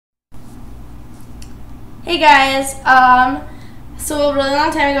Hey guys, so a really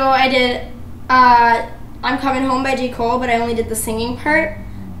long time ago I did I'm Coming Home by J. Cole, but I only did the singing part,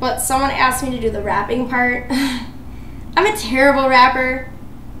 but someone asked me to do the rapping part. I'm a terrible rapper,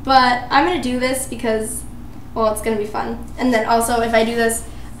 but I'm going to do this because, well, it's going to be fun. And then also, if I do this,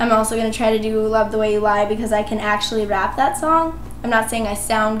 I'm also going to try to do Love the Way You Lie because I can actually rap that song. I'm not saying I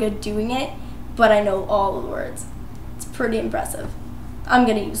sound good doing it, but I know all the words. It's pretty impressive. I'm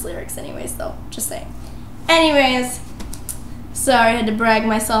going to use lyrics anyways, though, just saying. Anyways, sorry I had to brag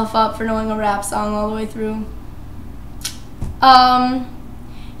myself up for knowing a rap song all the way through. Yeah,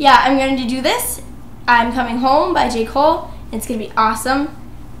 I'm going to do this. I'm Coming Home by J. Cole. It's going to be awesome,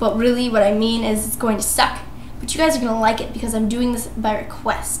 but really what I mean is it's going to suck. But you guys are going to like it because I'm doing this by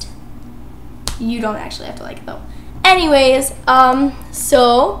request. You don't actually have to like it though. Anyways,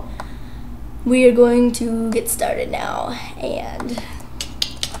 so we are going to get started now, and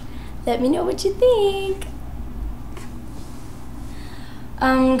let me know what you think.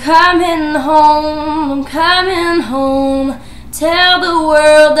 I'm coming home, tell the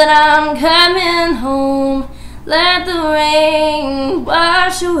world that I'm coming home. Let the rain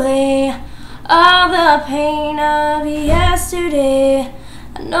wash away all the pain of yesterday.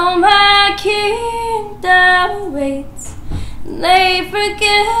 I know my kingdom awaits, and they've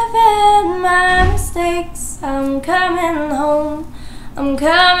forgiven my mistakes. I'm coming home,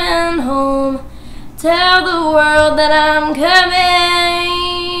 tell the world that I'm coming.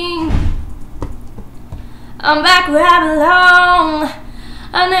 I'm back where I belong.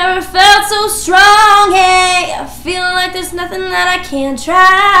 I never felt so strong, hey. I feel like there's nothing that I can't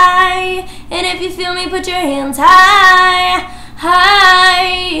try. And if you feel me, put your hands high,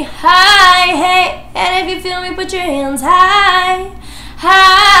 high, high, hey. And if you feel me, put your hands high,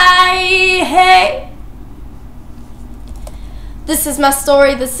 high, hey. This is my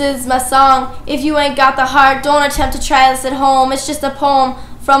story, this is my song. If you ain't got the heart, don't attempt to try this at home. It's just a poem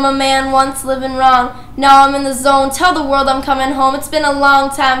from a man once living wrong. Now I'm in the zone, tell the world I'm coming home. It's been a long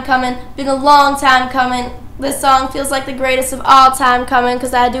time coming, This song feels like the greatest of all time coming,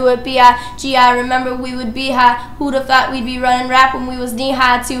 cause I do it B.I.G.I. Remember we would be high, who'd have thought we'd be running rap when we was knee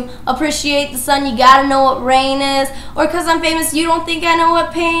high. To appreciate the sun, you gotta know what rain is. Or cause I'm famous, you don't think I know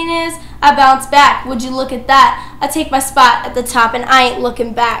what pain is. I bounce back, would you look at that? I take my spot at the top and I ain't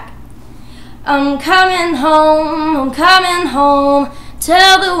looking back. I'm coming home,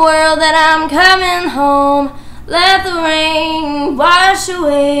 tell the world that I'm coming home. Let the rain wash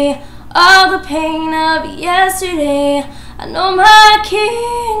away all the pain of yesterday. I know my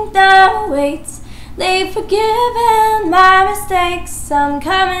kingdom awaits, they've forgiven my mistakes. I'm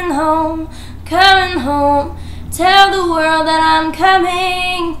coming home, tell the world that I'm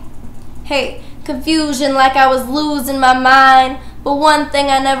coming. Hey, confusion like I was losing my mind, but one thing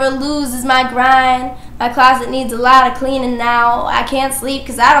I never lose is my grind. My closet needs a lot of cleaning now. I can't sleep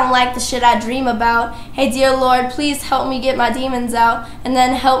cause I don't like the shit I dream about. Hey dear Lord, please help me get my demons out, and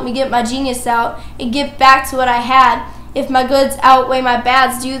then help me get my genius out, and get back to what I had. If my goods outweigh my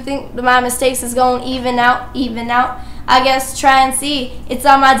bads, do you think that my mistakes is going even out? I guess try and see. It's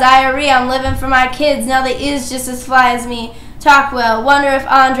on my diary, I'm living for my kids, now they is just as fly as me. Talk well, wonder if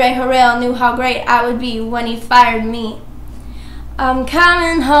Andre Harrell knew how great I would be when he fired me. I'm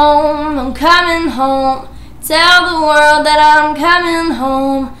coming home, tell the world that I'm coming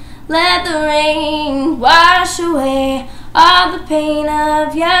home. Let the rain wash away all the pain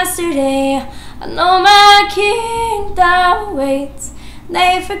of yesterday. I know my kingdom awaits,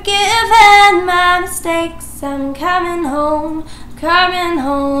 they've forgiven my mistakes. I'm coming home,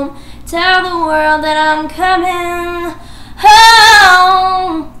 tell the world that I'm coming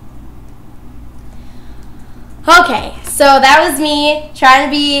home. Okay, so that was me trying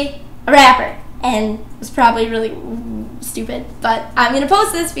to be a rapper, and it was probably really stupid, but I'm going to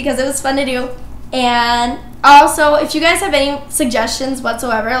post this because it was fun to do. And also, if you guys have any suggestions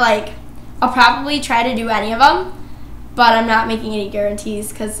whatsoever, like, I'll probably try to do any of them, but I'm not making any guarantees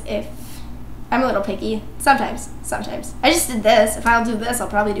because if I'm a little picky, sometimes. I just did this. If I'll do this, I'll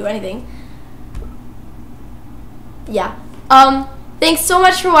probably do anything. Yeah. Thanks so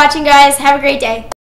much for watching, guys. Have a great day.